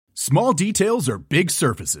Small details are big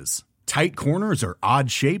surfaces. Tight corners are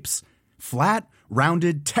odd shapes. Flat,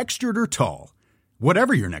 rounded, textured, or tall.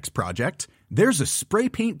 Whatever your next project, there's a spray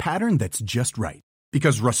paint pattern that's just right.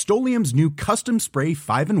 Because Rust-Oleum's new Custom Spray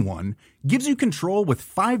 5-in-1 gives you control with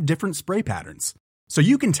 5 different spray patterns. So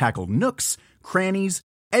you can tackle nooks, crannies,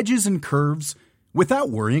 edges, and curves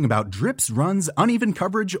without worrying about drips, runs, uneven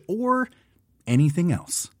coverage, or anything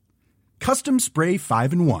else. Custom Spray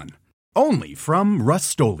 5-in-1. Only from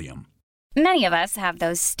Rust-Oleum. Many of us have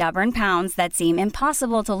those stubborn pounds that seem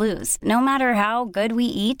impossible to lose, no matter how good we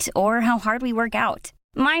eat or how hard we work out.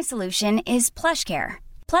 My solution is PlushCare.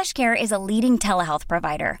 PlushCare is a leading telehealth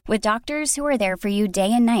provider with doctors who are there for you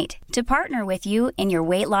day and night to partner with you in your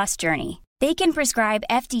weight loss journey. They can prescribe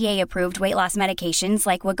FDA-approved weight loss medications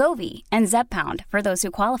like Wegovy and Zepbound for those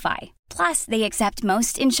who qualify. Plus, they accept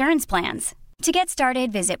most insurance plans. To get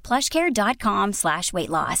started, visit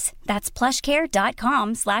plushcare.com/weightloss. That's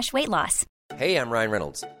plushcare.com/weightloss. Hey, I'm Ryan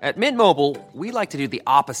Reynolds. At Mint Mobile, we like to do the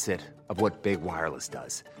opposite of what Big Wireless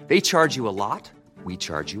does. They charge you a lot, we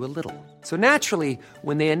charge you a little. So naturally,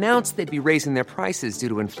 when they announced they'd be raising their prices due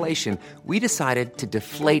to inflation, we decided to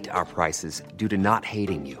deflate our prices due to not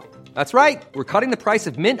hating you. That's right. We're cutting the price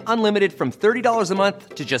of Mint Unlimited from $30 a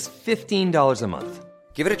month to just $15 a month.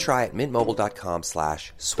 Give it a try at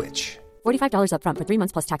mintmobile.com/switch. $45 up front for 3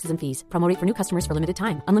 months plus taxes and fees. Promo rate for new customers for limited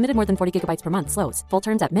time. Unlimited more than 40 gigabytes per month. Slows full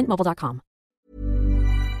terms at mintmobile.com.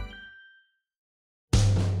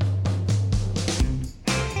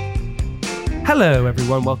 Hello,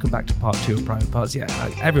 everyone. Welcome back to part 2 of Private Parts. Yeah,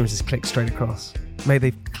 everyone's just clicked straight across. May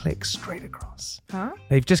they've clicked straight across. Huh?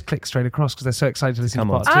 They've just clicked straight across because they're so excited to listen to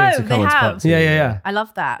part 2. Oh, they have. Yeah. I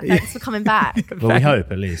love that. Thanks for coming back. Well, we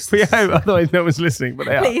hope at least. We hope, otherwise no one's listening, but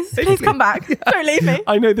they are. Please come back. Don't leave me.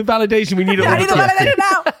 I know the validation we need. I need the validation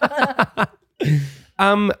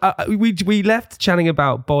now. We left chatting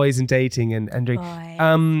about boys and dating and drink.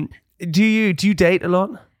 Do you date a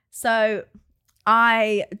lot? So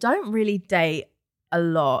I don't really date a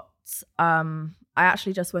lot. I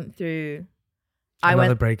actually just went through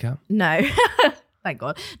Another breakup? No. Thank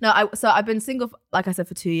God. No, so I've been single, like I said,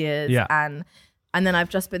 for 2 years. Yeah. And then I've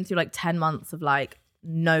just been through like 10 months of like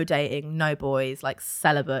no dating, no boys, like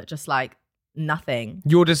celibate, just like nothing.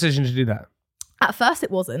 Your decision to do that? At first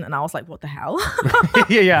it wasn't. And I was like, what the hell?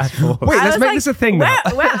 yeah. Wait, let's make this a thing now.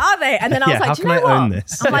 Where are they? And then I was like, do you know what? Own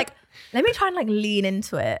this? I'm like, let me try and like lean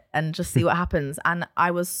into it and just see what happens. And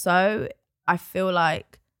I feel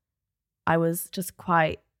like I was just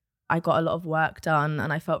I got a lot of work done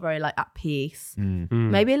and I felt very like at peace.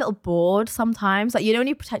 Maybe a little bored sometimes. Like, you know, when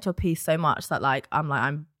you protect your peace so much that like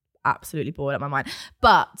I'm absolutely bored at my mind.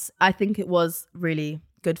 But I think it was really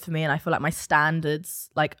good for me and I feel like my standards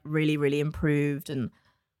like really, really improved. And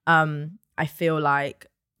I feel like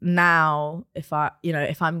now if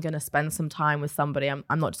I'm going to spend some time with somebody, I'm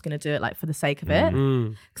not just going to do it like for the sake of it.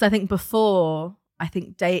 Because I think before,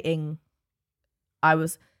 dating, I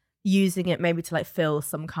was using it maybe to like fill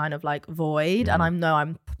some kind of like void, and I'm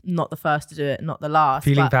not the first to do it, not the last.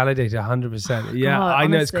 Feeling validated 100%. Yeah, God, I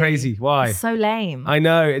know, honestly, it's crazy. Why? It's so lame. I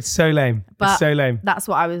know, it's so lame. But it's so lame. That's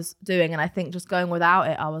what I was doing, and I think just going without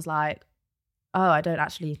it, I was like, oh, I don't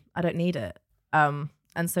need it. And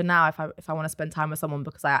so now if I want to spend time with someone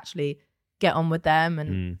because I actually get on with them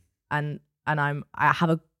and I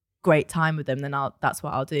have a great time with them, then that's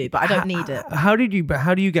what I'll do. But I don't need it. How do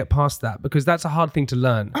you get past that? Because that's a hard thing to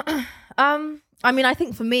learn. I mean, I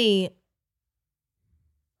think for me,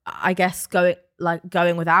 I guess going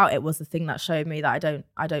without it was the thing that showed me that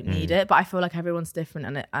I don't need it. But I feel like everyone's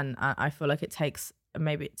different, and I feel like it takes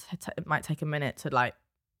it might take a minute to like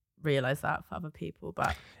realize that for other people.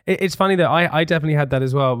 But it's funny though, I definitely had that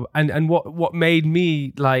as well. And what made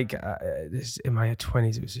me like this in my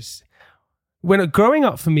 20s, it was just when growing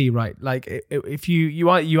up for me, right? Like if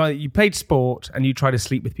you played sport and you try to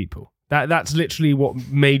sleep with people, that's literally what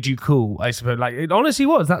made you cool, I suppose. Like it honestly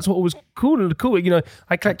was. That's what was cool. You know,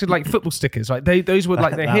 I collected like football stickers. Like those were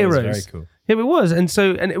like the heroes. That was very cool. Yeah, it was. And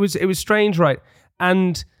it was strange, right?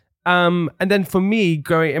 And then for me,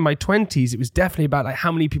 growing in my 20s, it was definitely about like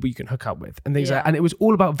how many people you can hook up with and things like that. And it was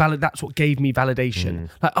all about that's what gave me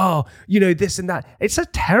validation. Like, oh, you know, this and that. It's a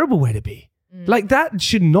terrible way to be. Like that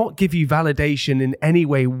should not give you validation in any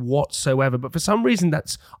way whatsoever. But for some reason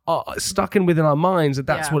that's stuck in within our minds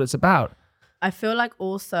that's what it's about. I feel like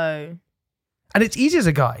also... And it's easy as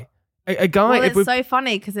a guy. A guy... Well, it's so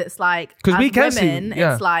funny because it's like, as we can women, see,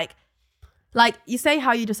 it's like you say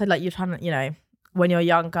how you just said like you're trying to, you know, when you're a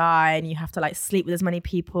young guy and you have to like sleep with as many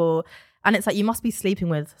people. And it's like, you must be sleeping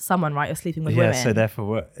with someone, right? You're sleeping with women. Yeah, so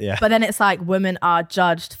therefore, yeah. But then it's like women are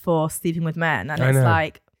judged for sleeping with men. And it's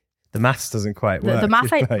like... The maths doesn't quite work. The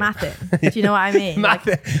math ain't mathing. Do you know what I mean? Math,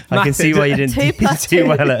 I can see why you didn't 2 do + too 2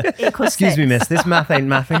 well at. equals Excuse me, 6. miss. This math ain't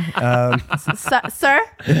mathing. Sir,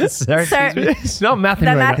 Sir, excuse me. It's not mathing the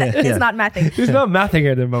right math now. is not mathing. It's not mathing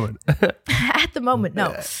at the moment. At the moment,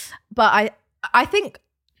 no. But I think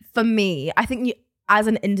for me, I think you, as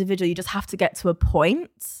an individual, you just have to get to a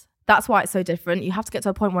point. That's why it's so different. You have to get to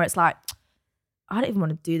a point where it's like, I don't even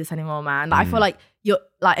want to do this anymore, man. Like, I feel like you're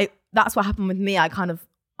like, that's what happened with me. I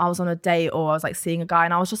was on a date or I was like seeing a guy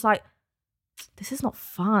and I was just like, this is not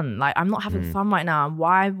fun. Like, I'm not having fun right now. And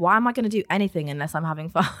why am I going to do anything unless I'm having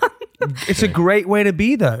fun? It's a great way to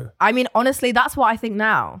be, though. I mean, honestly, that's what I think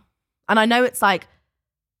now. And I know it's like,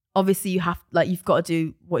 obviously you've got to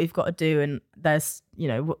do what you've got to do. And there's, you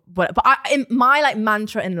know, but my like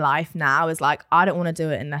mantra in life now is like, I don't want to do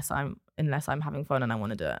it unless I'm having fun and I want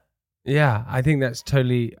to do it. Yeah, I think that's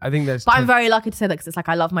totally. But I'm very lucky to say that because it's like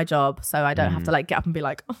I love my job, so I don't have to like get up and be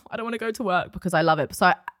like, oh, I don't want to go to work because I love it.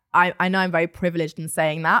 So I know I'm very privileged in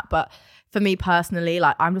saying that, but for me personally,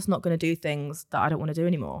 like I'm just not going to do things that I don't want to do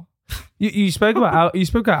anymore. You spoke about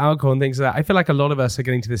alcohol and things like that. I feel like a lot of us are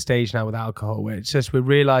getting to the stage now with alcohol where it's just we're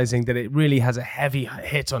realizing that it really has a heavy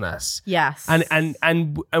hit on us. Yes,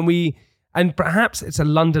 and perhaps it's a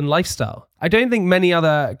London lifestyle. I don't think many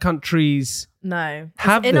other countries. No.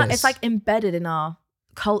 Have this. It's like embedded in our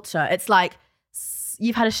culture. It's like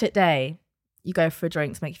you've had a shit day, you go for a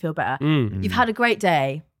drink to make you feel better. You've had a great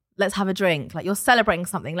day, let's have a drink. Like you're celebrating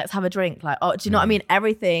something, let's have a drink. Like, oh, do you know what I mean?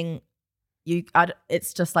 Everything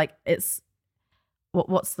it's just like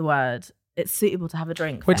what's the word? It's suitable to have a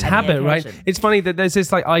drink. It's habit, right? It's funny that there's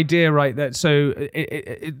this like idea, right? That so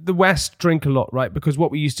the West drink a lot, right? Because what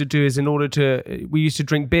we used to do is we used to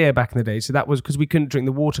drink beer back in the day. So that was because we couldn't drink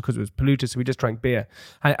the water because it was polluted. So we just drank beer.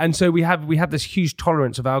 And so we have this huge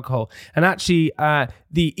tolerance of alcohol. And actually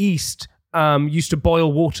the East used to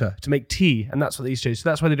boil water to make tea, and that's what they used to do. So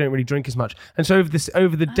that's why they don't really drink as much. And so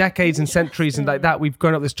over the decades and centuries and like that, we've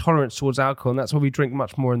grown up this tolerance towards alcohol, and that's why we drink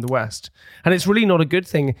much more in the West. And it's really not a good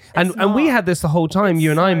thing. And we had this the whole time.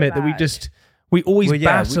 You and I admit that we always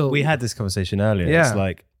battle. We had this conversation earlier. Yeah. It's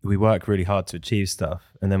like we work really hard to achieve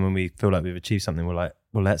stuff, and then when we feel like we've achieved something, we're like,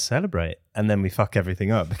 well, let's celebrate. And then we fuck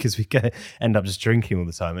everything up because we end up just drinking all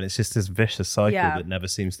the time, and it's just this vicious cycle that never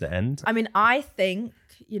seems to end. I mean, I think,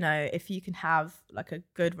 you know, if you can have like a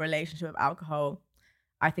good relationship with alcohol,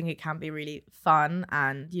 I think it can be really fun.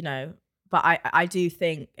 And, you know, but I do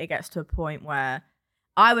think it gets to a point where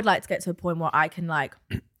I would like to get to a point where I can like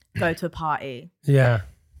go to a party. Yeah.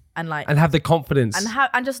 And like, and have the confidence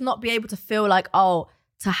and just not be able to feel like, oh,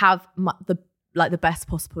 to have the best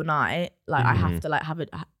possible night, like I have to like have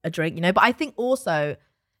a drink, you know. But I think also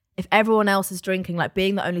if everyone else is drinking, like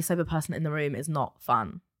being the only sober person in the room is not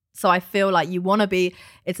fun. So I feel like you want to be,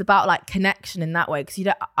 it's about like connection in that way. Cause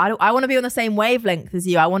I want to be on the same wavelength as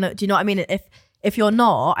you. Do you know what I mean? If you're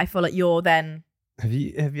not, I feel like you're then. Have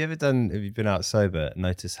you been out sober,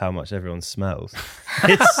 noticed how much everyone smells?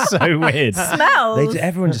 It's so weird. Smells?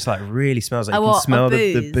 Everyone just like really smells. Like you can smell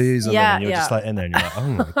the booze on them, and you're just like in there and you're like,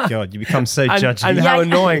 oh my God, you become so judgy. And how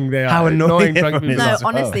annoying they are. How annoying drunk people. No, as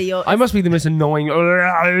well. honestly, I must be the most annoying.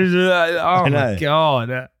 Oh my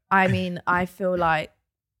God. I mean, I feel like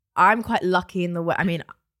I'm quite lucky in the way. I mean,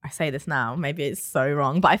 I say this now, maybe it's so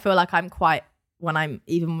wrong, but I feel like when I'm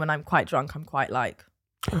quite drunk, I'm quite like.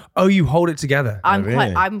 Oh, you hold it together. I've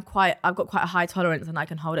got quite a high tolerance and I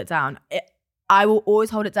can hold it down. I will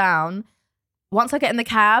always hold it down. Once I get in the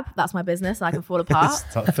cab, that's my business and I can fall apart.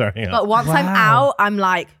 Start throwing up. But once I'm out, I'm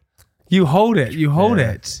like. You hold it.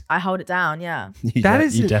 it. I hold it down, yeah. You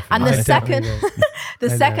definitely and the second,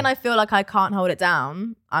 do. I feel like I can't hold it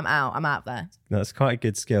down, I'm out. I'm out there. That's quite a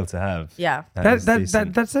good skill to have. Yeah.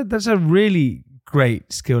 That's a really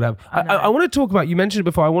great skill to have. I want to talk about, you mentioned it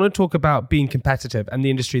before, I want to talk about being competitive and the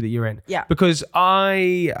industry that you're in. Yeah. Because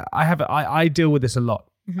I deal with this a lot.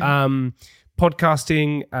 Mm-hmm.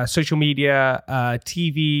 Podcasting, social media,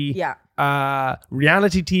 TV. Yeah.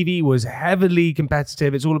 Reality TV was heavily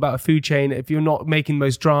competitive. It's all about a food chain. If you're not making the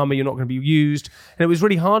most drama, you're not going to be used. And it was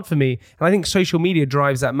really hard for me. And I think social media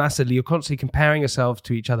drives that massively. You're constantly comparing yourselves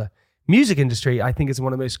to each other. Music industry, I think, is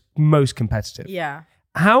one of the most competitive. Yeah.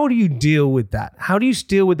 How do you deal with that? How do you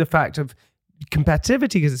deal with the fact of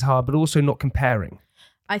competitivity, because it's hard, but also not comparing?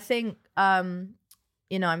 I think,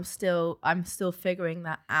 you know, I'm still figuring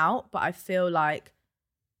that out, but I feel like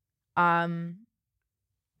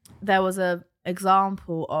there was a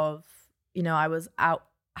example of, you know, I was out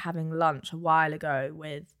having lunch a while ago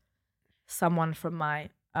with someone from my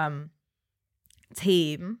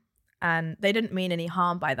team, and they didn't mean any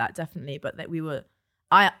harm by that, definitely, but that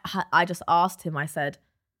I just asked him, I said,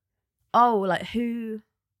 oh, like who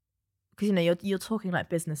because you're talking like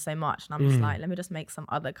business so much, and I'm just like, let me just make some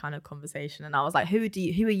other kind of conversation. And I was like, who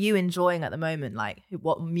are you enjoying at the moment? Like,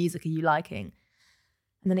 what music are you liking?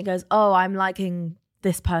 And then it goes, oh, I'm liking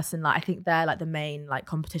this person. Like, I think they're like the main like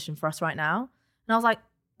competition for us right now. And I was like,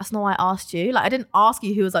 that's not why I asked you. Like, I didn't ask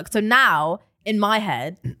you who was like. So now in my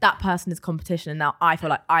head, that person is competition, and now I feel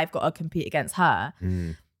like I've got to compete against her.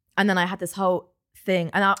 And then I had this whole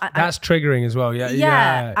thing, and that's triggering as well.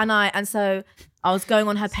 Yeah. And so I was going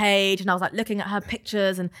on her page, and I was like looking at her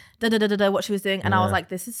pictures and what she was doing, and I was like,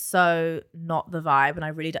 this is so not the vibe, and I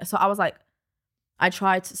really don't. So I was like, I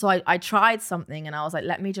tried something, and I was like,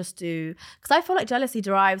 let me just do, because I feel like jealousy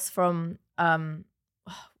derives from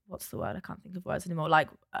what's the word? I can't think of words anymore. Like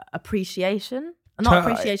appreciation, not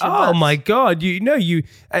appreciation. Oh my god!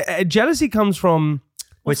 Jealousy comes from.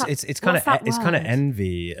 It's kind of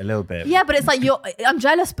envy a little bit. Yeah, but it's like I'm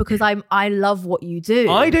jealous because I love what you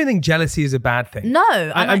do. I don't think jealousy is a bad thing.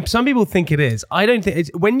 No, some people think it is. I don't think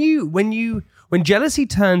it's when jealousy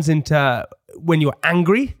turns into when you're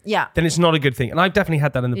angry. Yeah, then it's not a good thing. And I've definitely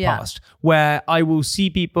had that in the past, where I will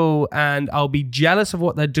see people and I'll be jealous of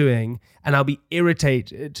what they're doing, and I'll be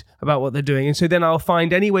irritated about what they're doing, and so then I'll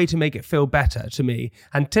find any way to make it feel better to me.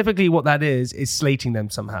 And typically, what that is slating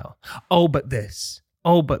them somehow. Oh, but this.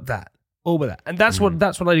 Oh, but that. Oh, but that. And that's what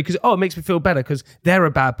I do, because it makes me feel better because they're a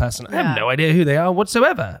bad person. I have no idea who they are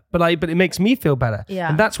whatsoever, but it makes me feel better. Yeah.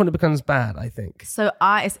 And that's when it becomes bad, I think. So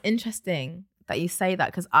it's interesting that you say that,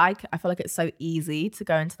 because I feel like it's so easy to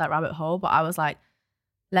go into that rabbit hole, but I was like,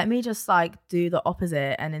 let me just like do the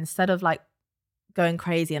opposite, and instead of like going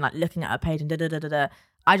crazy and like looking at her page and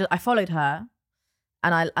I followed her.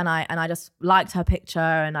 And I just liked her picture,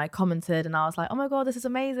 and I commented, and I was like, oh my god, this is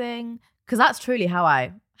amazing. Because that's truly how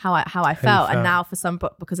I felt. And now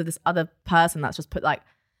because of this other person that's just put like,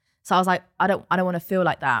 so I was like, I don't want to feel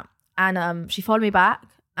like that. And she followed me back,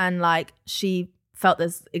 and like she felt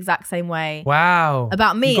this exact same way. Wow.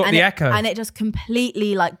 About me. You got the echo. And it just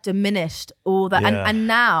completely like diminished all that. Yeah. And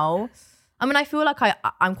now, I mean, I feel like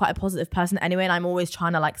I'm quite a positive person anyway, and I'm always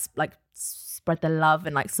trying to like spread the love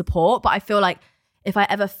and like support. But I feel like if I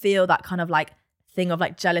ever feel that kind of like thing of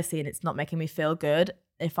like jealousy and it's not making me feel good,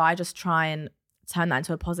 if I just try and turn that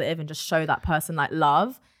into a positive and just show that person like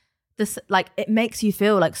love, this like it makes you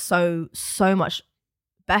feel like so much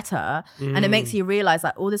better. And it makes you realize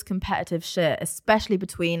that all this competitive shit, especially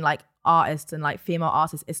between like artists and like female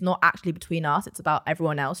artists, it's not actually between us, it's about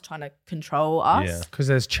everyone else trying to control us. Yeah, because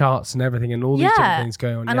there's charts and everything and all these different things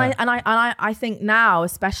going on. And I think now,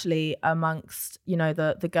 especially amongst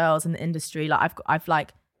the girls in the industry, like I've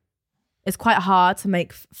like, it's quite hard to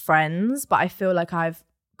make friends, but I feel like I've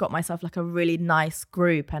got myself like a really nice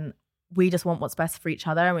group, and we just want what's best for each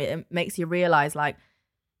other. And it makes you realize like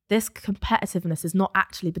this competitiveness is not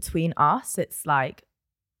actually between us. It's like,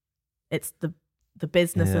 it's the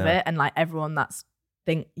business of it, and like everyone that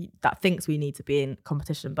thinks we need to be in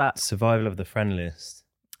competition. But survival of the friendliest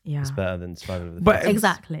is better than survival of the fittest.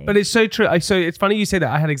 Exactly. But it's so true. So it's funny you say that.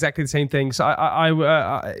 I had exactly the same thing. So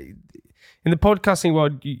I in the podcasting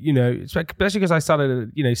world, especially because I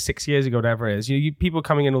started 6 years ago, whatever it is, people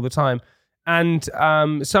coming in all the time. And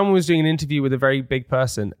someone was doing an interview with a very big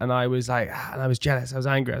person, and I was like, and I was jealous, I was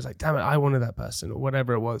angry, I was like, damn it, I wanted that person, or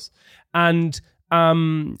whatever it was. And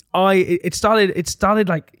it started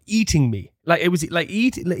like eating me. Like it was like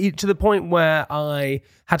eat to the point where I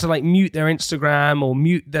had to like mute their Instagram or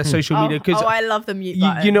mute their social media, because I love the mute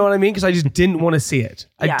button. You know what I mean? Because I just didn't want to see it.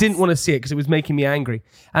 I didn't want to see it because it was making me angry.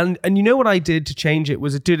 And you know what I did to change it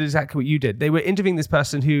was did exactly what you did. They were interviewing this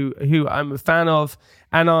person who I'm a fan of,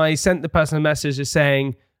 and I sent the person a message just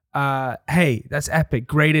saying, hey, that's epic,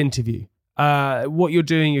 great interview. What you're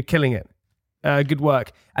doing, you're killing it. Good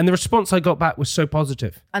work. And the response I got back was so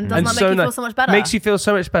positive. And doesn't that make you feel so much better? Makes you feel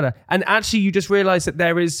so much better. And actually you just realize that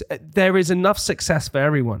there is enough success for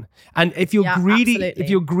everyone. And if you're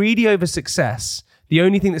greedy over success, the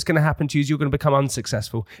only thing that's going to happen to you is you're going to become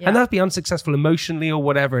unsuccessful. Yeah. And that'll be unsuccessful emotionally or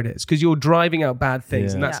whatever it is, because you're driving out bad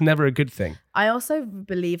things, and that's never a good thing. I also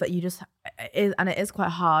believe that you just, and it is quite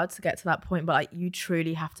hard to get to that point, but like you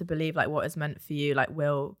truly have to believe like what is meant for you, like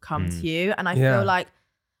will come to you. And I feel like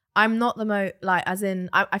I'm not the most, like, as in,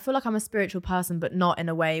 I feel like I'm a spiritual person, but not in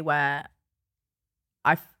a way where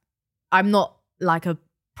I'm not like a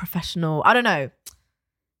professional, I don't know.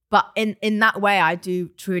 But in that way, I do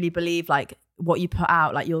truly believe like what you put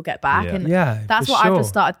out, like you'll get back. And that's what I've just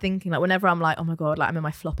started thinking. Like whenever I'm like, oh my God, like I'm in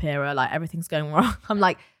my flop era, like everything's going wrong. I'm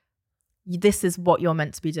like, this is what you're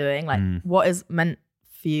meant to be doing. Like what is meant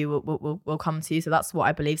for you will come to you. So that's what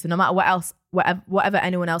I believe. So no matter what else, whatever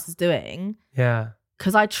anyone else is doing. Yeah.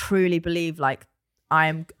 Because I truly believe like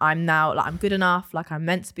I'm now like I'm good enough, like I'm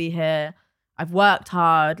meant to be here. I've worked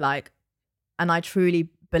hard, like, and I truly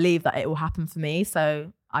believe that it will happen for me.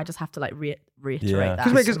 So I just have to like reiterate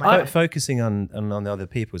that. Because focusing on the other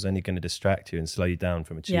people is only going to distract you and slow you down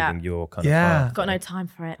from achieving your kind of path. I've got no time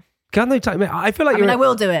for it. Got no time. I feel like I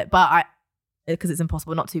will do it, but because it's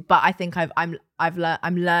impossible not to. But I think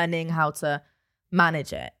I'm learning how to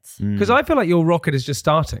manage it. Because I feel like your rocket is just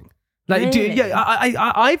starting. Like, Really?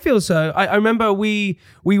 I feel so. I remember we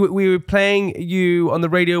were playing you on the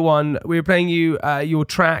Radio 1. We were playing you your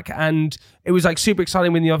track, and it was like super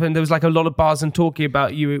exciting when there was like a lot of buzz and talking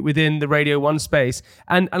about you within the Radio 1 space.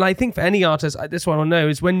 And I think for any artist, this one I know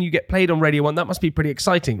is when you get played on Radio 1, that must be pretty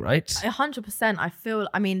exciting, right? 100%.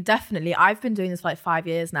 I mean, definitely. I've been doing this for like 5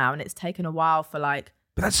 years now, and it's taken a while for like.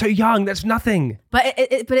 But that's so young. That's nothing. But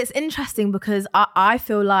but it's interesting because I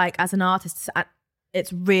feel like as an artist,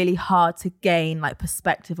 it's really hard to gain like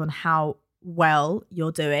perspective on how well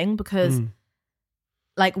you're doing because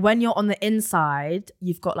like when you're on the inside,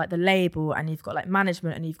 you've got like the label and you've got like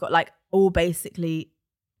management and you've got like all basically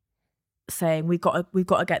saying we've got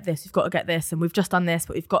to get this and we've just done this,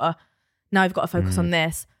 but we've got to focus on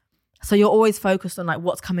this. So you're always focused on like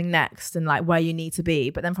what's coming next and like where you need to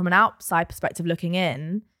be. But then from an outside perspective looking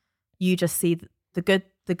in, you just see the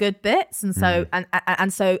good bits. And so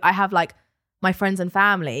and so I have like my friends and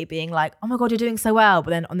family being like, oh my God, you're doing so well.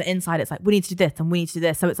 But then on the inside, it's like, we need to do this and we need to do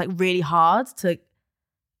this. So it's like really hard to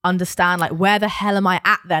understand like, where the hell am I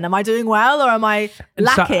at then? Am I doing well or am I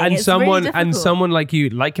lacking? Someone like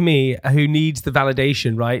you, like me, who needs the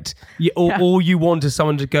validation, right? All you want is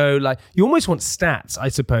someone to go like, you almost want stats, I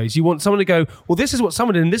suppose. You want someone to go, well, this is what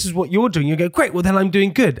someone did and this is what you're doing. You go, great, well then I'm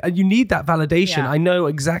doing good. And you need that validation. Yeah. I know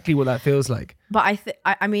exactly what that feels like. But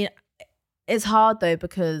I mean, it's hard though,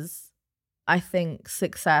 because I think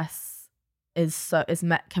success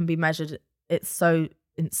can be measured so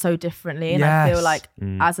differently, and I feel like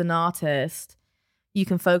as an artist, you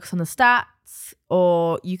can focus on the stats,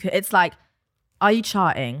 or you could. It's like, are you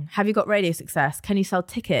charting? Have you got radio success? Can you sell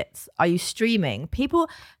tickets? Are you streaming?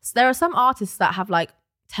 There are some artists that have like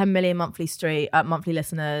 10 million monthly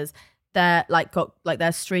listeners. They're like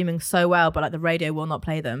they're streaming so well, but like the radio will not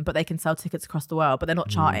play them, but they can sell tickets across the world, but they're not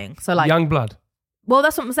charting. So like Youngblood. Well,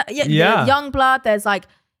 that's what I'm saying. Yeah. Youngblood. There's like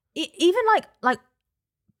even like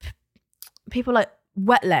people like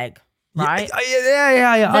Wet Leg, right?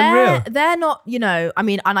 Yeah. Unreal. They're not, I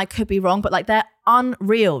mean, and I could be wrong, but like they're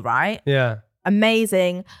unreal, right? Yeah.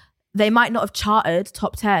 Amazing. They might not have charted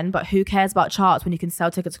top 10, but who cares about charts when you can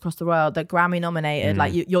sell tickets across the world? They're Grammy nominated.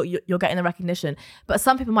 Like you're getting the recognition. But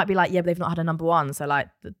some people might be like, yeah, but they've not had a number one, so like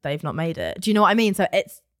they've not made it. Do you know what I mean? So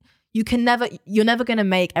you're never going to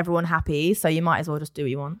make everyone happy, so you might as well just do what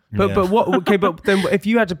you want. But then if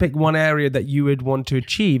you had to pick one area that you would want to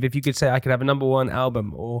achieve, if you could say I could have a number one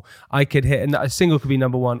album, or I could hit, and a single could be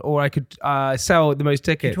number one, or I could sell the most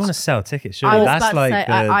tickets. You'd want to sell tickets, surely.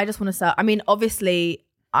 I just want to sell. I mean, obviously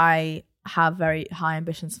I have very high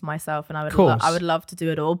ambitions for myself, and I would love to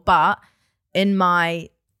do it all, but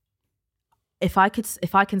if I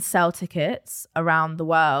can sell tickets around the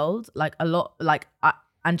world, like a lot, like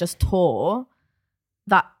and just tour,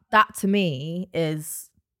 that to me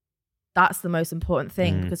that's the most important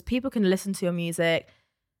thing, because people can listen to your music,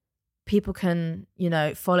 people can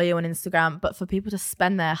follow you on Instagram, but for people to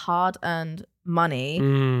spend their hard-earned money,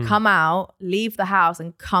 come out, leave the house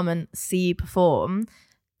and come and see you perform,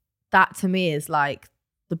 that to me is like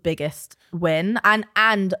the biggest win,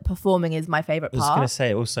 and performing is my favorite part. I was going to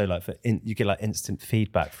say also, like you get like instant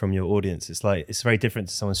feedback from your audience. It's like it's very different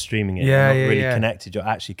to someone streaming it. You're not really connected. You're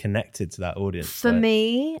actually connected to that audience. For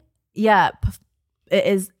me, it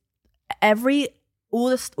is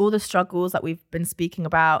all the struggles that we've been speaking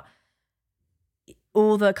about,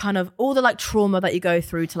 all the like trauma that you go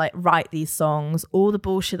through to like write these songs, all the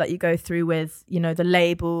bullshit that you go through with the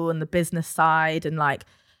label and the business side, and like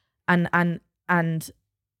and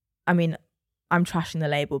I mean, I'm trashing the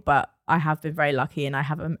label, but I have been very lucky and I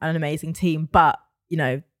have an amazing team. But,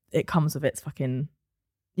 it comes with its fucking,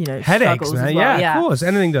 headaches, man. Well. Yeah, of course.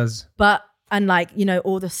 Anything does. But, and like,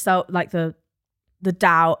 all the self, like the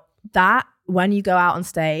doubt that when you go out on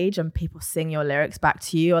stage and people sing your lyrics back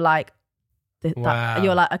to you, you're like,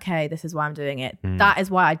 you're like, okay, this is why I'm doing it. That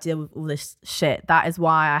is why I deal with all this shit. This is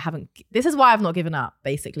why I've not given up,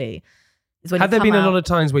 basically. Have there been a lot of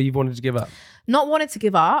times where you've wanted to give up? Not wanted to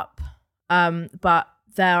give up, but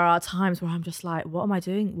there are times where I'm just like, what am I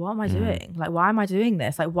doing? What am I doing? Like, why am I doing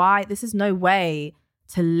this? Like, why? This is no way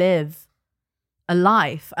to live a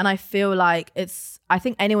life. And I feel like I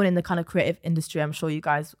think anyone in the kind of creative industry, I'm sure you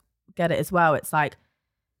guys get it as well. It's like,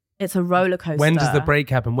 it's a roller coaster. When does the break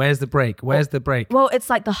happen? Where's the break? Where's the break? Well, it's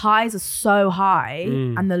like the highs are so high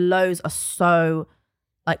and the lows are so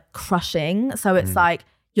like crushing. So it's like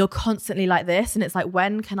you're constantly like this, and it's like,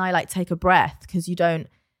 when can I like take a breath? Because you don't.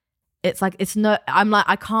 It's like I'm like,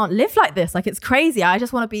 I can't live like this. Like, it's crazy. I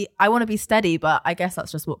want to be steady, but I guess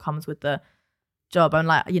that's just what comes with the job. I'm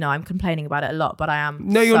like, I'm complaining about it a lot, but I am.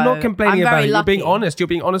 No, you're not complaining about it. You're being lucky. honest. You're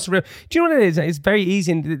being honest and real. Do you know what it is? It's very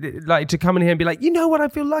easy like to come in here and be like, you know what, I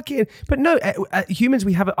feel lucky. But no, humans,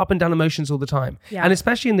 we have up and down emotions all the time. Yeah. And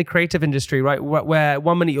especially in the creative industry, right? Where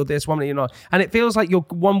 1 minute you're this, 1 minute you're not. And it feels like you're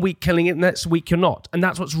 1 week killing it and next week you're not. And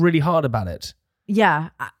that's what's really hard about it. Yeah.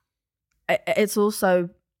 It's also,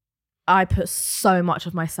 I put so much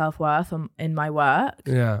of my self-worth in my work.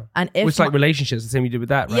 Yeah. And if it's like relationships, the same you did with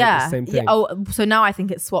that, right? Yeah. The same thing. Yeah. Oh, so now I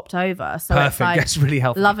think it's swapped over. So perfect. It's like, that's really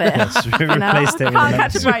healthy. Love it. That's replaced it. I can't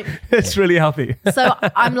catch it right. It's really healthy. So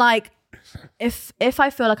I'm like, if I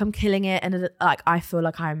feel like I'm killing it and like I feel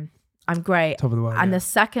like I'm great. Top of the world. And the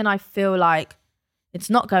second I feel like it's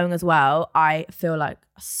not going as well, I feel like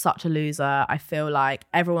such a loser. I feel like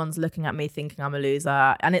everyone's looking at me thinking I'm a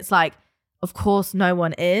loser. And it's like, of course, no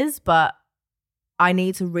one is, but I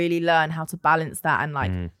need to really learn how to balance that and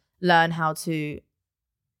like learn how to,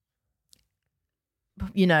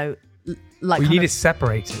 like. You need to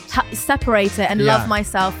separate it. Separate it and love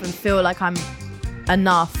myself and feel like I'm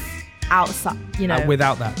enough outside,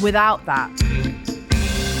 Without that. Without that.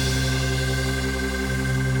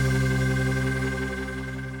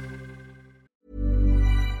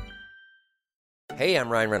 Hey, I'm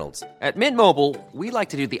Ryan Reynolds. At Mint Mobile, we like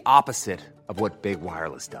to do the opposite of what Big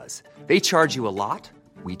Wireless does. They charge you a lot,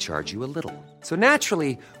 we charge you a little. So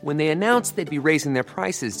naturally, when they announced they'd be raising their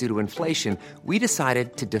prices due to inflation, we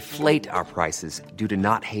decided to deflate our prices due to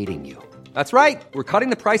not hating you. That's right. We're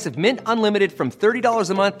cutting the price of Mint Unlimited from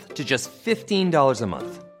 $30 a month to just $15 a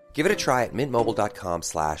month. Give it a try at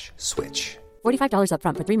mintmobile.com/switch. $45 up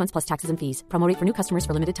front for 3 months plus taxes and fees. Promo rate for new customers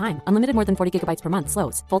for limited time. Unlimited more than 40 gigabytes per month.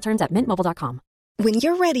 Slows full terms at mintmobile.com. When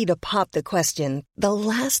you're ready to pop the question, the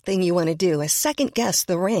last thing you want to do is second-guess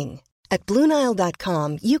the ring. At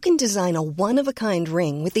BlueNile.com, you can design a one-of-a-kind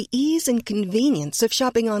ring with the ease and convenience of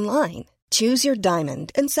shopping online. Choose your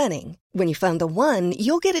diamond and setting. When you find the one,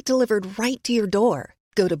 you'll get it delivered right to your door.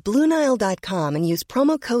 Go to BlueNile.com and use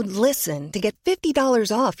promo code LISTEN to get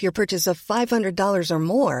 $50 off your purchase of $500 or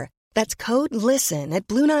more. That's code LISTEN at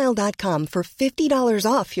BlueNile.com for $50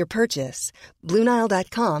 off your purchase.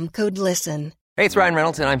 BlueNile.com, code LISTEN. Hey, it's Ryan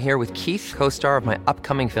Reynolds, and I'm here with Keith, co-star of my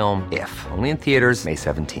upcoming film, If, only in theaters May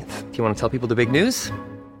 17th. Do you want to tell people the big news?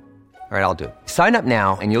 All right, I'll do it. Sign up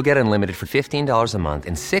now and you'll get unlimited for $15 a month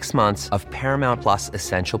and 6 months of Paramount Plus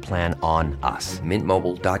Essential Plan on us.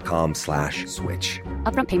 MintMobile.com/switch.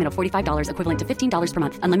 Upfront payment of $45 equivalent to $15 per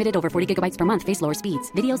month. Unlimited over 40 gigabytes per month. Face lower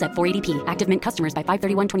speeds. Videos at 480p. Active Mint customers by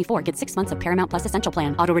 531.24 get 6 months of Paramount Plus Essential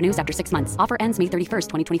Plan. Auto renews after 6 months. Offer ends May 31st,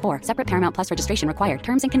 2024. Separate Paramount Plus registration required.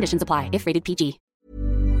 Terms and conditions apply if rated PG.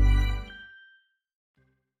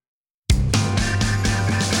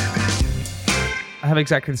 I have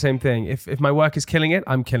exactly the same thing. If my work is killing it,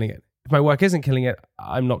 I'm killing it. If my work isn't killing it,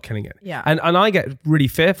 I'm not killing it. Yeah. And I get really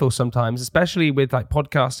fearful sometimes, especially with like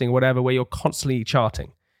podcasting or whatever, where you're constantly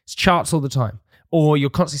charting. It's charts all the time. Or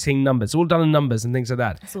you're constantly seeing numbers. It's all done in numbers and things like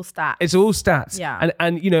that. It's all stats. It's all stats. Yeah.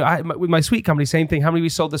 And with my sweet company, same thing. How many we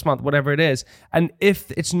sold this month, whatever it is. And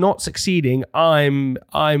if it's not succeeding, I'm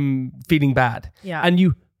feeling bad. Yeah. And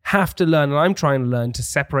you have to learn, and I'm trying to learn to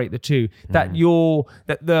separate the two. That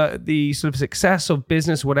the sort of success of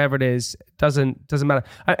business, whatever it is, doesn't matter.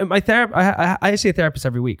 I see a therapist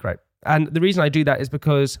every week, right? And the reason I do that is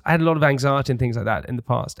because I had a lot of anxiety and things like that in the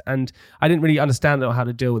past, and I didn't really understand how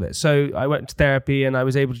to deal with it. So I went to therapy, and I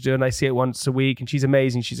was able to do it. And I see it once a week, and she's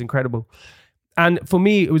amazing. She's incredible. And for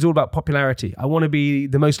me, it was all about popularity. I want to be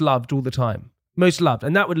the most loved all the time. Most loved,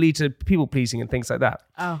 and that would lead to people pleasing and things like that.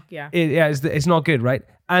 Oh, yeah. It's not good, right?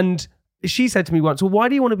 And she said to me once, well, why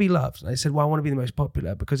do you want to be loved? And I said, well, I want to be the most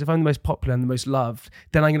popular, because if I'm the most popular and the most loved,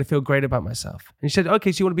 then I'm going to feel great about myself. And she said,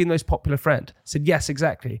 okay, so you want to be the most popular friend? I said, yes,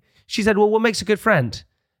 exactly. She said, well, what makes a good friend?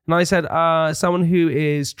 And I said, someone who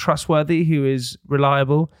is trustworthy, who is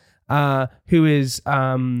reliable, who is,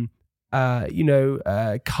 kind,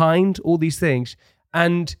 all these things.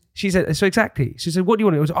 And she said, so exactly. She said, what do you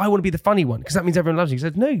want? It was, I want to be the funny one, because that means everyone loves you. She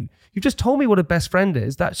said, no, you've just told me what a best friend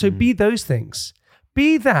is. So be those things.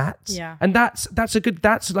 Be that. Yeah. And that's like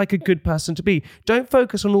a good person to be. Don't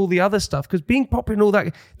focus on all the other stuff, because being popular and all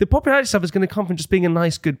that, the popularity stuff is going to come from just being a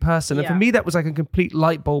nice, good person. And for me, that was like a complete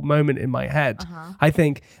light bulb moment in my head, I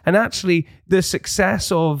think. And actually, the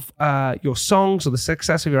success of your songs or the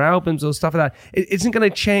success of your albums or stuff like that, it isn't going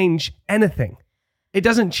to change anything. it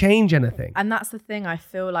doesn't change anything. And that's the thing. I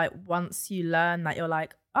feel like once you learn that, you're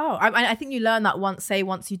like, oh, I think you learn that once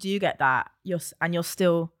you do get that, you're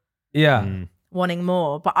still wanting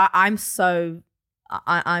more. But I'm so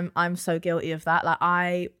guilty of that. Like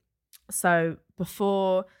I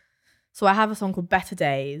have a song called Better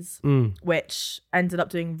Days, which ended up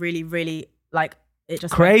doing really, really like it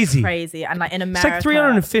just crazy. And like in America, it's like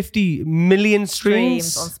 350 million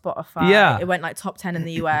streams on Spotify. Yeah, it went like top 10 in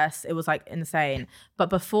the US. It was like insane. But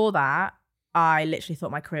before that, I literally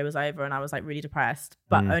thought my career was over, and I was like really depressed.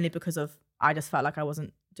 But only because I just felt like I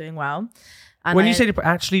wasn't doing well. And when you say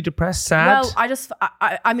actually depressed, sad? Well,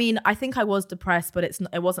 I mean, I think I was depressed, but it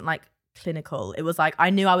wasn't like clinical. It was like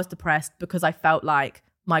I knew I was depressed because I felt like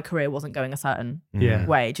my career wasn't going a certain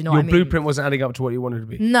way. Do you know what I mean? Your blueprint wasn't adding up to what you wanted to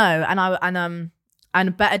be. No,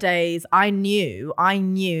 and Better Days, I knew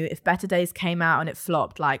if Better Days came out and it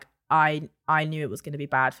flopped, like I knew it was going to be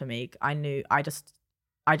bad for me. I just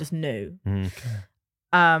knew. Okay.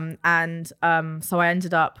 So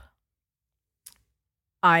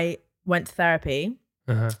I went to therapy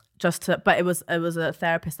but it was a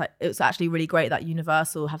therapist. Like it was actually really great that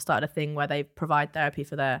Universal have started a thing where they provide therapy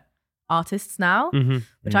for their artists now,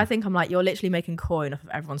 which I think I'm like, you're literally making coin off of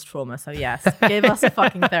everyone's trauma. So yes, give us a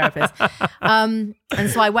fucking therapist. And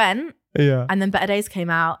so I went, and then Better Days came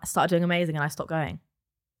out, I started doing amazing, and I stopped going.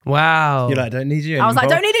 Wow. You're like, I don't need you anymore. I was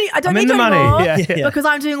like, I don't need you anymore because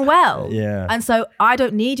I'm doing well. Yeah. And so I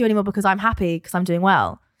don't need you anymore because I'm happy because I'm doing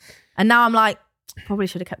well. And now I'm like, probably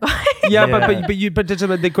should have kept going. But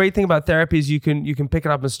the great thing about therapy is you can pick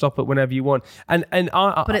it up and stop it whenever you want. And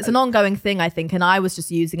but it's an ongoing thing, I think. And I was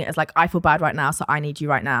just using it as like, I feel bad right now, so I need you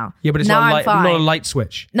right now. Yeah, but it's not a light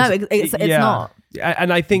switch. No, it's not.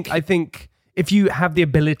 And I think if you have the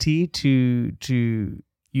ability to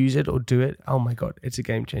use it or do it, oh my God, it's a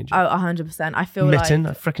game changer. Oh, 100%. I feel Mitten,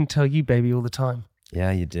 like... I freaking tell you, baby, all the time.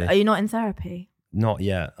 Yeah, you do. Are you not in therapy? Not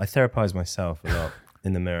yet. I therapize myself a lot.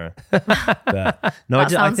 In the mirror. But no,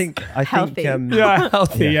 I think healthy. Healthy.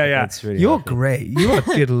 Yeah. Really You're healthy. great. You are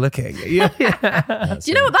good looking. Do you know what?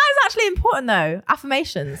 That is actually important though.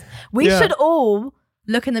 Affirmations. We should all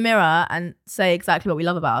look in the mirror and say exactly what we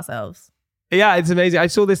love about ourselves. Yeah, it's amazing. I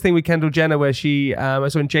saw this thing with Kendall Jenner where I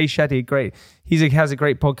saw Jay Shetty, has a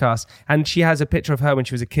great podcast, and she has a picture of her when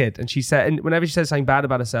she was a kid, and she said, and whenever she says something bad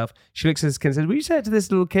about herself, she looks at this kid and says, "Will you say it to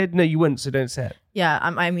this little kid?" No, you wouldn't, so don't say it. Yeah,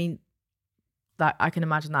 I mean, that I can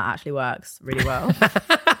imagine that actually works really well.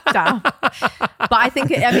 Damn. But I think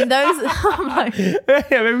those I'm like, yeah,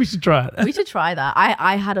 maybe we should try it. We should try that.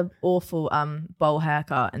 I had an awful bowl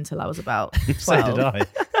haircut until I was about 12. So did I.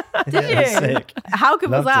 Did you? Sick. How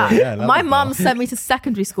good was that? Yeah, my mum sent me to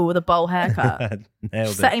secondary school with a bowl haircut.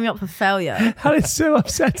 Setting me up for failure. That is so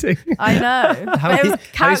upsetting. I know. How are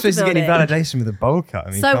you supposed to get any validation with a bowl cut?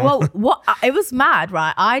 I mean, what it was mad,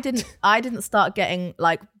 right? I didn't start getting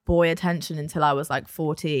like boy attention until I was like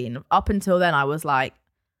 14. Up until then, I was like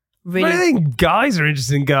really. I don't think guys are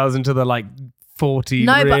interested in girls until they're like 40.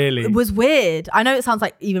 No, really. But it was weird. I know it sounds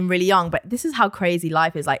like even really young, but this is how crazy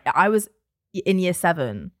life is. Like I was in year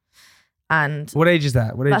 7. And what age is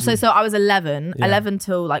that? So I was 11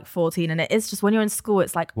 till like 14, and it is just when you're in school,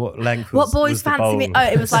 it's like what length? What boys fancy me? Oh,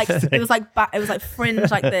 it was like fringe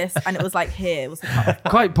like this, and it was like here. It was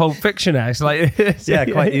quite Pulp Fiction, actually.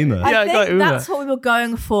 Quite Uma. I think that's what we were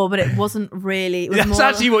going for, but it wasn't really. It was that's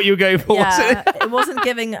actually what you were going for. Yeah, it wasn't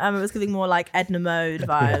giving. It was giving more like Edna Mode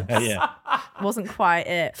vibes. Yeah, it wasn't quite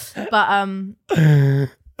it, but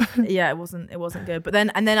yeah, it wasn't good. But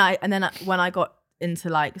then when I got into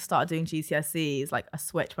like started doing GCSEs, like a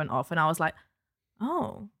switch went off, and I was like,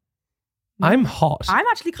 oh, I'm hot. I'm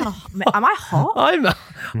actually kind of. Am I hot?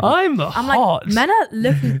 I'm hot.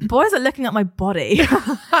 Like, boys are looking at my body. Does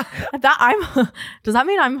that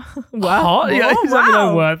mean I'm worth hot? more? Yeah, does that mean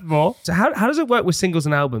I'm worth more? So how does it work with singles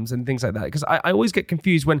and albums and things like that? Because I always get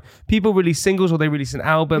confused when people release singles or they release an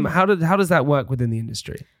album. How does that work within the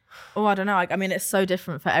industry? Oh, I don't know. I mean, it's so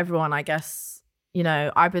different for everyone, I guess. You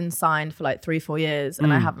know, I've been signed for like 3-4 years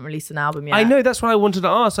and I haven't released an album yet. I know, that's what I wanted to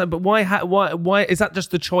ask. But why is that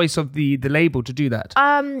just the choice of the label to do that?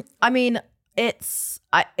 I mean, it's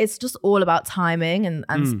just all about timing and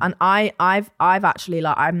I've actually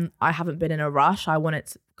like I haven't been in a rush. I want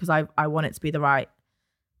it because I want it to be the right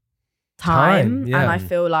time. Yeah. And I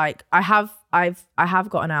feel like I have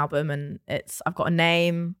got an album and I've got a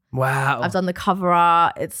name. Wow. I've done the cover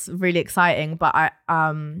art. It's really exciting, but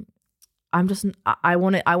I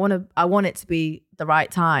want it to be the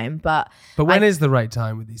right time, but when is the right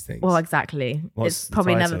time with these things? Well, exactly. What's it's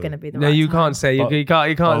probably the never title? going to be the No, right you time. can't say. You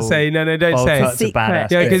can't say. No, don't say. It's a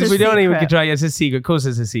badass Yeah, because It's we a don't even secret. try. It's a secret. Of course,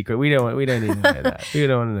 it's a secret. We don't need to know that. We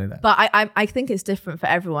don't want to know that. But I think it's different for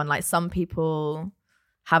everyone. Like some people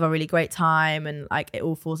have a really great time and like it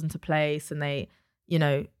all falls into place and they, you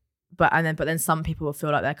know, but then some people will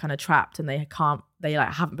feel like they're kind of trapped and they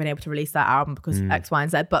like haven't been able to release that album because X, Y,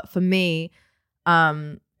 and Z. But for me,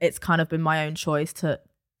 it's kind of been my own choice to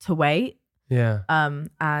wait. Yeah.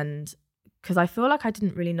 And because I feel like I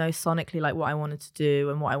didn't really know sonically like what I wanted to do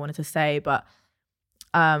and what I wanted to say, but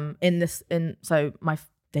so my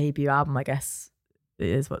debut album, I guess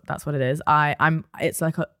that's what it is. It's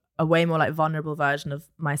like a way more like vulnerable version of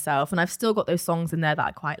myself, and I've still got those songs in there that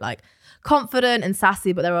are quite like confident and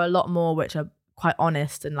sassy, but there are a lot more which are quite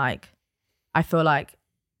honest, and like I feel like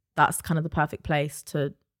that's kind of the perfect place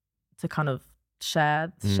to kind of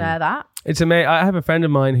share that. It's amazing. I have a friend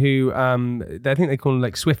of mine who I think they call them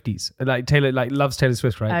like Swifties. Like Taylor loves Taylor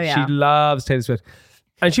Swift, right? Oh, yeah. She loves Taylor Swift.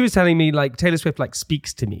 And she was telling me like Taylor Swift like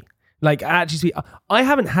speaks to me. Like actually I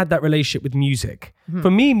haven't had that relationship with music. Mm-hmm. For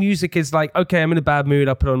me, music is like, okay, I'm in a bad mood,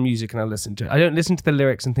 I'll put on music and I'll listen to it. I don't listen to the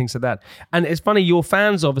lyrics and things like that. And it's funny, your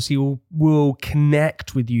fans obviously will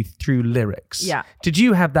connect with you through lyrics. Yeah. Did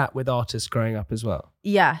you have that with artists growing up as well?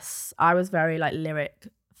 Yes, I was very like lyric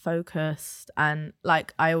focused, and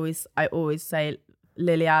like I always say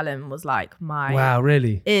Lily Allen was like my Wow,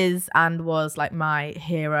 really? is and was like my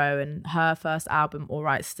hero, and her first album All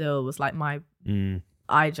Right Still was like my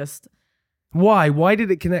Why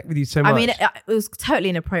did it connect with you so much? I mean, it was totally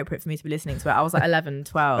inappropriate for me to be listening to it. I was like 11,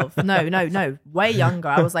 12. No, way younger.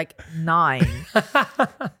 I was like 9.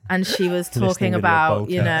 And she was talking Listening with about,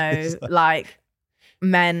 your you bowl know, cut. like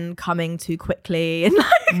men coming too quickly and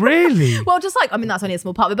like, really? well, just like, I mean, that's only a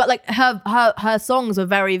small part of it, but like her songs were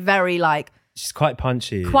very, very like She's quite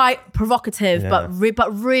punchy. quite provocative, Yeah.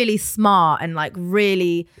 but really smart and like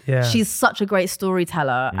really, Yeah. she's such a great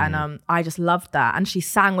storyteller, and I just loved that. And she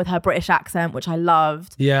sang with her British accent, which I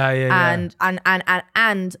loved. Yeah.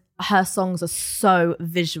 And her songs are so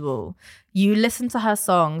visual. You listen to her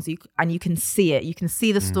songs, and you can see it. You can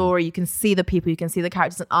see the story. You can see the people. You can see the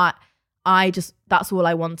characters. And I just that's all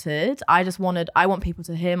I wanted. I want people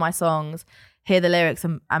to hear my songs, hear the lyrics,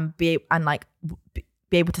 and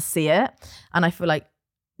be able to see it. And I feel like,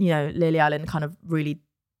 you know, Lily Allen kind of really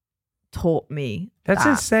taught me That's that.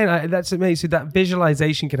 insane. That's amazing. So that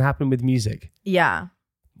visualization can happen with music. Yeah.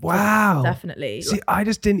 Wow. Definitely. See, I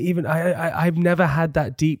just didn't even, I've never had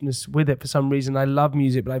that deepness with it for some reason. I love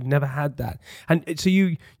music, but I've never had that. And so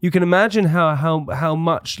you can imagine how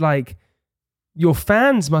much like your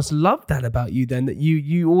fans must love that about you then, that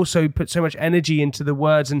you also put so much energy into the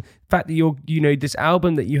words, and the fact that this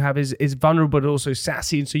album that you have is vulnerable but also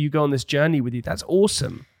sassy, and so you go on this journey with you. That's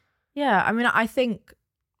awesome. Yeah, I mean, I think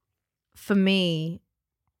for me,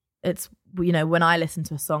 it's, you know, when I listen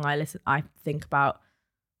to a song, I think about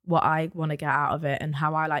what I want to get out of it and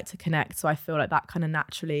how I like to connect. So I feel like that kind of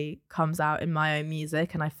naturally comes out in my own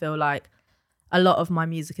music. And I feel like a lot of my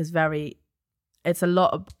music is it's a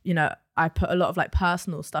lot of, you know, I put a lot of like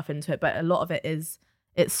personal stuff into it, but a lot of it's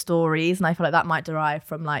stories. And I feel like that might derive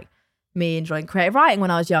from like me enjoying creative writing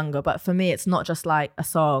when I was younger. But for me, it's not just like a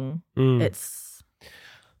song. It's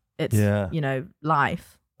you know,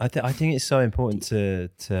 life. I think it's so important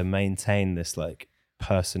to maintain this like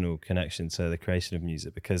personal connection to the creation of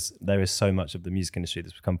music, because there is so much of the music industry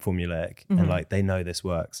that's become formulaic, and like they know this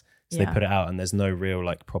works, so they put it out, and there's no real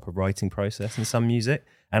like proper writing process in some music.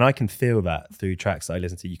 And I can feel that through tracks that I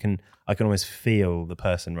listen to. I can almost feel the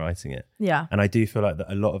person writing it. Yeah. And I do feel like that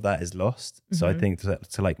a lot of that is lost. So I think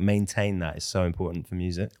to like maintain that is so important for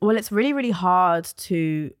music. Well, it's really, really hard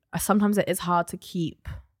sometimes it is hard to keep,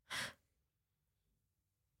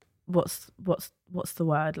 what's the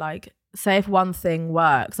word? Like, say if one thing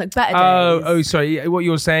works, like Better Days. Oh, sorry. What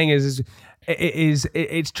you're saying is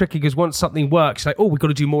it's tricky because once something works, like, oh, we've got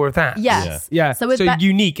to do more of that. Yes. Yeah. So with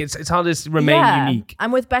unique. It's hard to remain unique.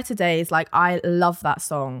 And with Better Days, like I love that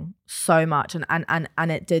song so much,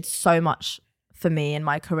 and it did so much for me in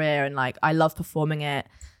my career, and like I love performing it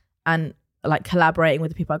and like collaborating with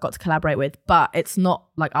the people I got to collaborate with. But it's not,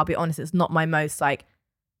 like, I'll be honest, it's not my most like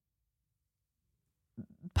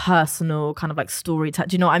personal kind of like story. Do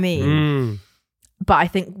you know what I mean? But I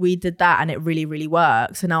think we did that and it really, really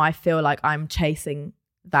worked. So now I feel like I'm chasing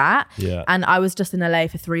that. Yeah. And I was just in LA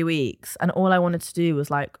for 3 weeks, and all I wanted to do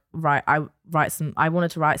was like I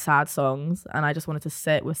wanted to write sad songs, and I just wanted to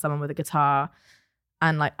sit with someone with a guitar,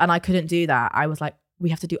 and I couldn't do that. I was like,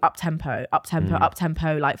 we have to do up tempo,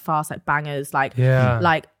 like fast, like bangers, like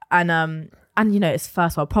and you know, it's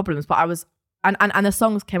first world problems, but I was, and the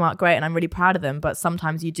songs came out great and I'm really proud of them, but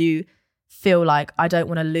sometimes you do feel like I don't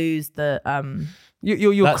want to lose the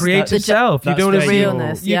your creative self. You don't want to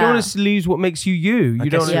realness. You don't want to lose what makes you you. You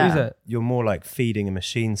don't want to lose it. You're more like feeding a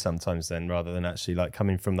machine sometimes then, rather than actually like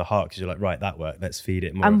coming from the heart, because you're like, right, that worked, let's feed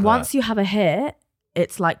it more. And once you have a hit,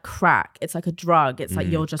 it's like crack. It's like a drug. It's like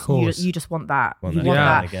you just want that. You want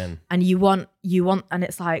that again. And you want, and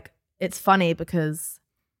it's like, it's funny because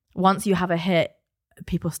once you have a hit,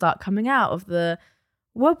 people start coming out of the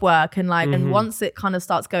woodwork and like, and once it kind of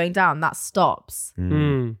starts going down, that stops.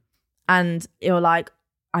 And you're like,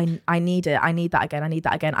 I need it. I need that again. I need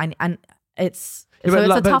that again. And it's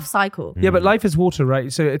a tough cycle. Yeah, but life is water,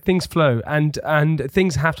 right? So things flow, and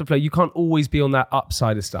things have to flow. You can't always be on that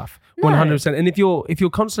upside of stuff, 100%. And if you're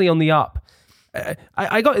constantly on the up,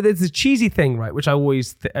 there's a cheesy thing, right? Which I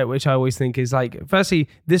always think is like, firstly,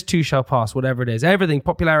 this too shall pass, whatever it is. Everything,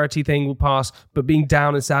 popularity thing will pass, but being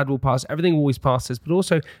down and sad will pass. Everything always passes. But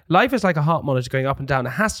also, life is like a heart monitor going up and down.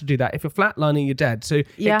 It has to do that. If you're flatlining, you're dead. So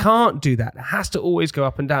it can't do that. It has to always go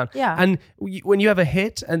up and down. Yeah. And when you have a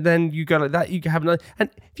hit and then you go like that, you can have another. And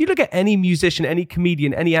if you look at any musician, any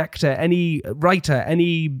comedian, any actor, any writer,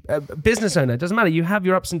 any business owner, it doesn't matter. You have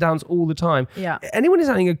your ups and downs all the time. Yeah. Anyone who's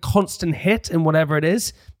having a constant hit and whatever it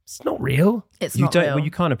is, it's not real. It's not real. Well,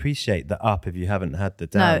 you can't appreciate the up if you haven't had the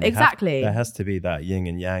down. No, exactly. There has to be that yin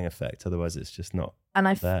and yang effect. Otherwise, it's just not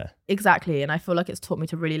there. Exactly. And I feel like it's taught me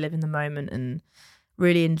to really live in the moment and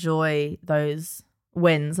really enjoy those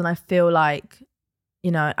wins. And I feel like,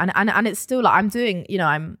 you know, and it's still like I'm doing, you know,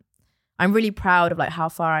 I'm really proud of like how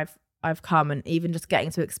far I've come, and even just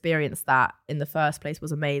getting to experience that in the first place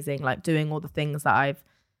was amazing. Like doing all the things that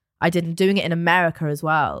I did, doing it in America as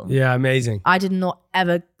well. Yeah, amazing. I did not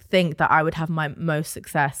ever think that I would have my most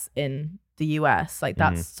success in the US. Like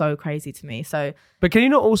that's so crazy to me. So, but can you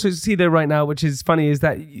not also see there right now, which is funny, is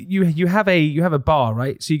that you have a bar,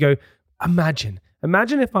 right? So you go, imagine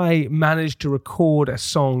if I managed to record a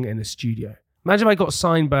song in a studio. Imagine if I got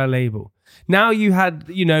signed by a label. Now you had,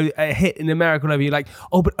 you know, a hit in America, whatever. You're like,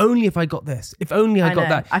 oh, but only if I got this. If only I got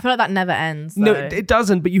that. I feel like that never ends. No, it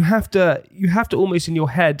doesn't. But you have to almost in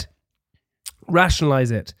your head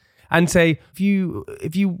rationalize it and say, if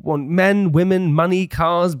you want men, women, money,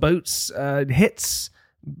 cars, boats, hits,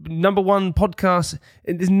 number one podcast,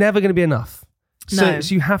 it is never going to be enough. So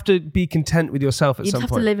you have to be content with yourself at some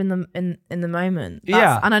point. You have to live in the moment.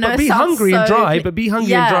 And I know be hungry and drive, but be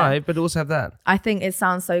hungry and drive, but also have that. I think it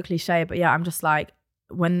sounds so cliche, but yeah, I'm just like,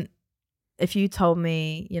 if you told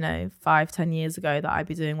me, you know, 5-10 years ago that I'd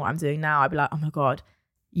be doing what I'm doing now, I'd be like, oh my God,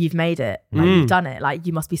 you've made it. Like, you've done it. Like,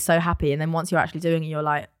 you must be so happy. And then once you're actually doing it, you're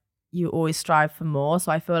like, you always strive for more.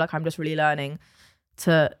 So I feel like I'm just really learning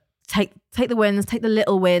to take the wins, take the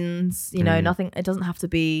little wins, you know, nothing, it doesn't have to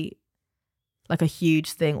be like a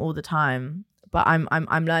huge thing all the time, but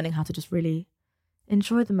I'm learning how to just really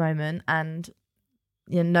enjoy the moment and,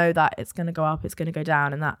 you know that it's going to go up, it's going to go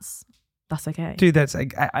down, and that's okay. Dude, that's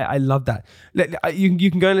I love that. You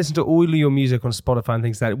can go and listen to all of your music on Spotify and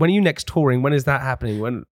things like that. When are you next touring? When is that happening?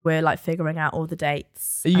 When we're like figuring out all the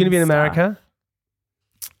dates. Are you going to be in America?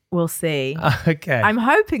 We'll see. Okay. I'm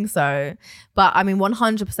hoping so, but I mean,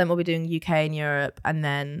 100% we'll be doing UK and Europe, and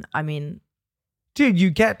then I mean, dude,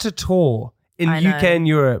 you get to tour in UK and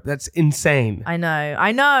Europe. That's insane. I know.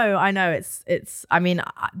 It's. I mean,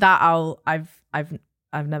 that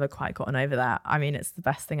I've never quite gotten over that. I mean, it's the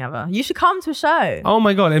best thing ever. You should come to a show. Oh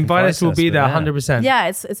my God, invite us. We'll be there 100%. Yeah,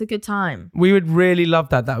 it's a good time. We would really love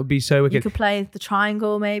that. That would be so wicked. You could play the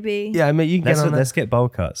Triangle maybe. Yeah, I mean, you can let's get bowl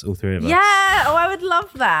cuts, all three of us. Yeah, I would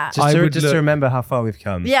love that. Just to remember how far we've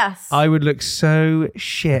come. Yes. I would look so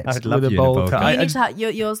shit I'd love with you a bowl cut. You need to have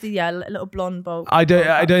yours, a little blonde bowl. I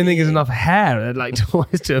don't think there's enough hair. I'd like to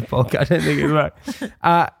always do a bowl cut. I don't think it'd work.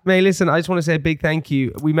 May, listen, I just want to say a big thank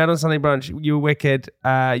you. We met on Sunday Brunch. You were wicked.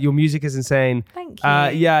 Your music is insane. Thank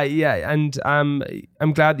you. Yeah. And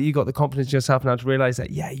I'm glad that you got the confidence in yourself now to realize that,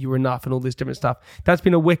 you were enough and all this different stuff. That's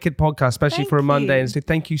been a wicked podcast, especially for a Monday. And so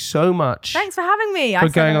thank you so much. Thanks for having me. For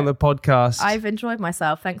going on the podcast. I've enjoyed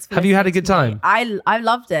myself. Thanks for Have you had a good time? I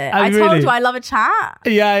loved it. I told you I love a chat.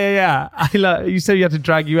 Yeah. You said you had to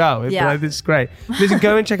drag you out. Yeah. But this is great. Listen,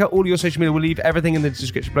 go and check out all your social media. We'll leave everything in the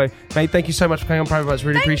description below. Mate, thank you so much for coming on Private Parts.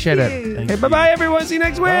 Really appreciate it. Okay, bye-bye, everyone. See you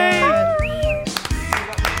next week. Bye.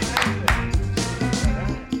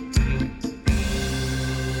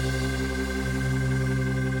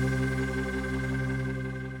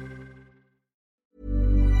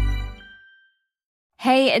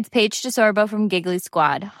 Hey, it's Paige DeSorbo from Giggly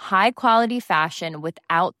Squad. High quality fashion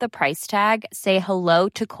without the price tag. Say hello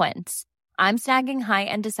to Quince. I'm snagging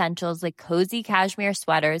high-end essentials like cozy cashmere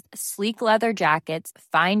sweaters, sleek leather jackets,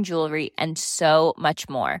 fine jewelry, and so much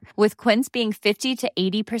more. With Quince being 50 to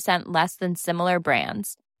 80% less than similar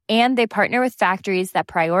brands. And they partner with factories that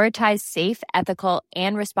prioritize safe, ethical,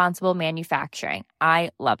 and responsible manufacturing. I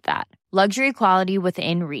love that. Luxury quality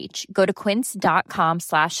within reach. Go to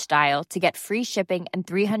quince.com/style to get free shipping and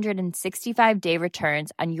 365-day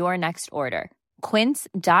returns on your next order.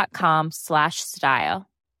 Quince.com/style.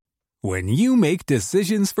 When you make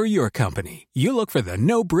decisions for your company, you look for the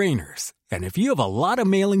no-brainers. And if you have a lot of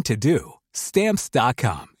mailing to do,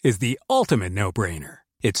 Stamps.com is the ultimate no-brainer.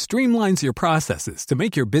 It streamlines your processes to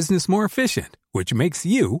make your business more efficient, which makes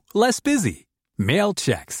you less busy. Mail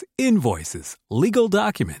checks, invoices, legal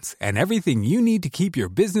documents, and everything you need to keep your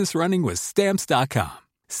business running with Stamps.com.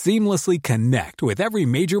 Seamlessly connect with every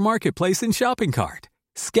major marketplace and shopping cart.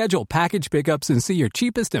 Schedule package pickups and see your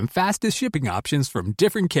cheapest and fastest shipping options from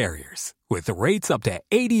different carriers. With rates up to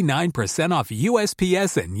 89% off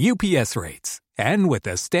USPS and UPS rates. And with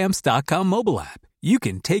the Stamps.com mobile app, you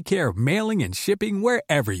can take care of mailing and shipping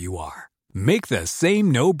wherever you are. Make the same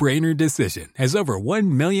no-brainer decision as over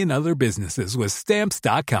 1 million other businesses with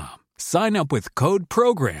Stamps.com. Sign up with code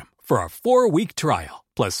PROGRAM for a 4-week trial,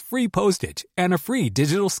 plus free postage and a free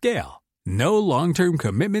digital scale. No long-term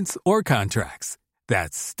commitments or contracts.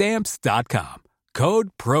 That's Stamps.com.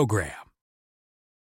 Code PROGRAM.